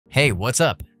Hey, what's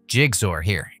up? Jigxor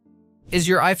here. Is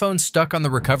your iPhone stuck on the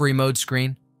recovery mode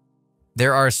screen?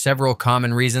 There are several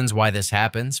common reasons why this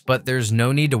happens, but there's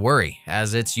no need to worry,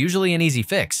 as it's usually an easy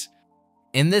fix.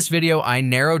 In this video, I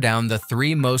narrow down the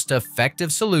 3 most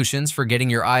effective solutions for getting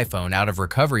your iPhone out of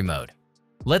recovery mode.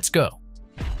 Let's go.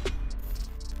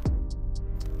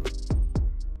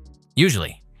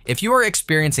 Usually, if you are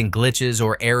experiencing glitches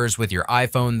or errors with your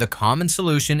iPhone, the common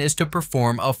solution is to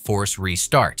perform a force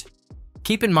restart.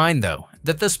 Keep in mind, though,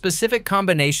 that the specific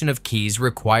combination of keys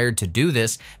required to do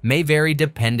this may vary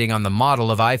depending on the model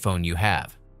of iPhone you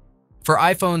have. For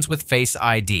iPhones with Face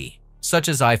ID, such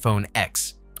as iPhone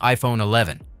X, iPhone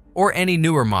 11, or any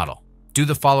newer model, do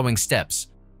the following steps.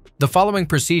 The following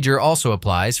procedure also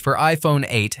applies for iPhone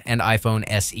 8 and iPhone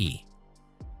SE.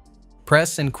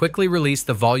 Press and quickly release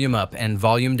the volume up and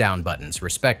volume down buttons,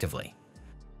 respectively.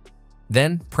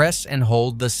 Then press and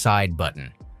hold the side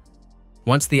button.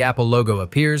 Once the Apple logo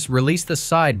appears, release the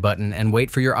side button and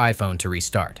wait for your iPhone to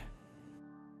restart.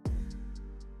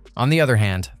 On the other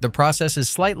hand, the process is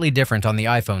slightly different on the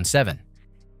iPhone 7.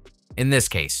 In this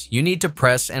case, you need to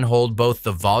press and hold both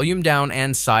the volume down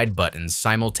and side buttons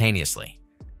simultaneously.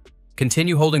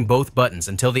 Continue holding both buttons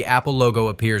until the Apple logo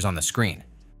appears on the screen.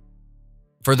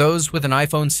 For those with an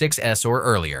iPhone 6s or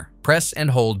earlier, press and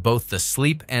hold both the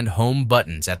sleep and home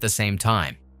buttons at the same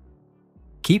time.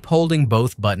 Keep holding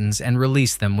both buttons and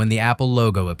release them when the Apple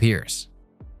logo appears.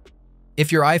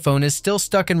 If your iPhone is still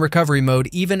stuck in recovery mode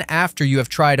even after you have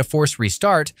tried a force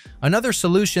restart, another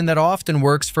solution that often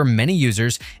works for many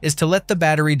users is to let the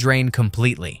battery drain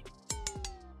completely.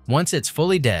 Once it's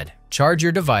fully dead, charge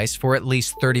your device for at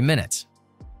least 30 minutes.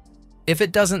 If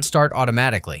it doesn't start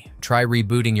automatically, try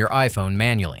rebooting your iPhone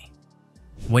manually.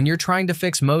 When you're trying to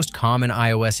fix most common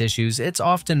iOS issues, it's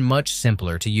often much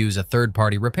simpler to use a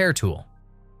third-party repair tool.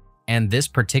 And this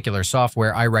particular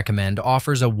software I recommend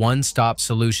offers a one-stop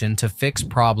solution to fix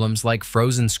problems like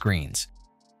frozen screens,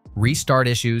 restart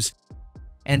issues,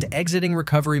 and exiting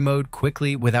recovery mode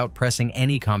quickly without pressing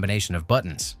any combination of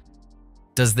buttons.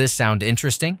 Does this sound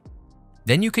interesting?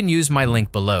 Then you can use my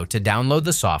link below to download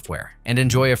the software and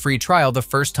enjoy a free trial the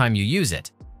first time you use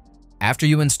it. After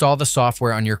you install the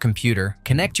software on your computer,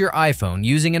 connect your iPhone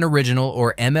using an original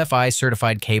or MFI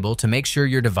certified cable to make sure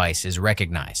your device is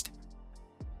recognized.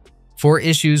 For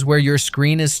issues where your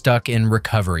screen is stuck in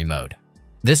recovery mode,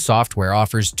 this software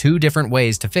offers 2 different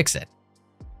ways to fix it.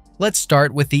 Let's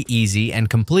start with the easy and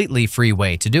completely free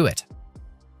way to do it.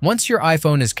 Once your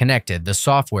iPhone is connected, the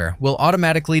software will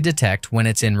automatically detect when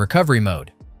it's in recovery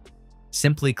mode.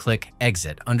 Simply click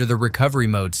Exit under the Recovery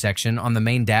Mode section on the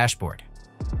main dashboard.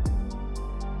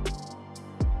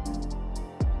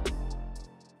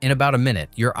 In about a minute,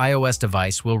 your iOS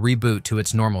device will reboot to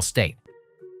its normal state.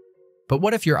 But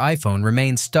what if your iPhone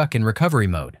remains stuck in recovery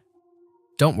mode?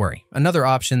 Don't worry, another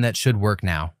option that should work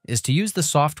now is to use the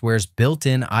software's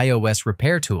built-in iOS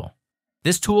repair tool.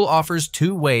 This tool offers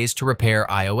 2 ways to repair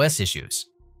iOS issues.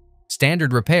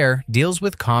 Standard repair deals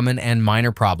with common and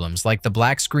minor problems like the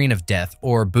black screen of death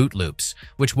or boot loops,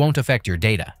 which won't affect your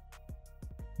data.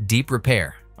 Deep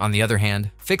repair, on the other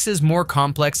hand, fixes more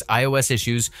complex iOS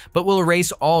issues but will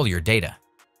erase all your data.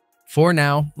 For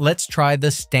now, let's try the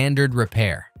standard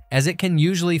repair, as it can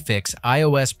usually fix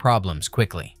iOS problems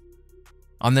quickly.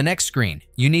 On the next screen,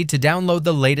 you need to download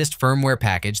the latest firmware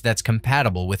package that's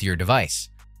compatible with your device.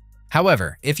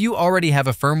 However, if you already have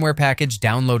a firmware package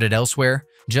downloaded elsewhere,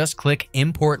 just click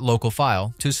Import Local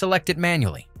File to select it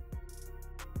manually.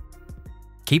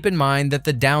 Keep in mind that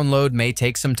the download may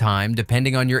take some time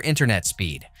depending on your internet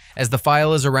speed, as the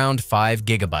file is around 5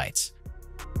 gigabytes.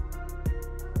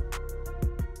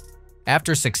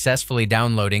 After successfully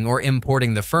downloading or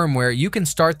importing the firmware, you can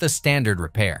start the standard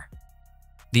repair.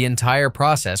 The entire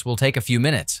process will take a few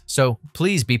minutes, so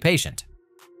please be patient.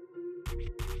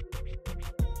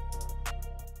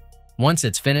 Once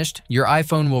it's finished, your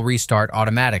iPhone will restart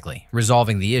automatically,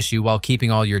 resolving the issue while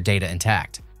keeping all your data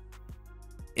intact.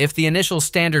 If the initial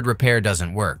standard repair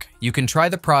doesn't work, you can try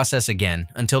the process again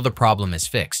until the problem is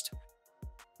fixed.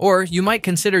 Or you might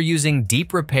consider using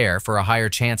deep repair for a higher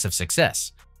chance of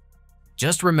success.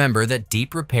 Just remember that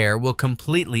deep repair will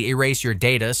completely erase your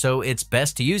data, so it's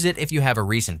best to use it if you have a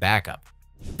recent backup.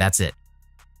 That's it.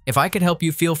 If I could help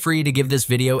you, feel free to give this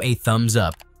video a thumbs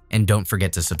up, and don't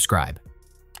forget to subscribe.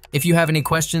 If you have any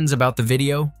questions about the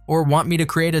video or want me to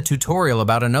create a tutorial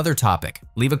about another topic,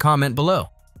 leave a comment below.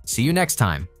 See you next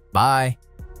time. Bye.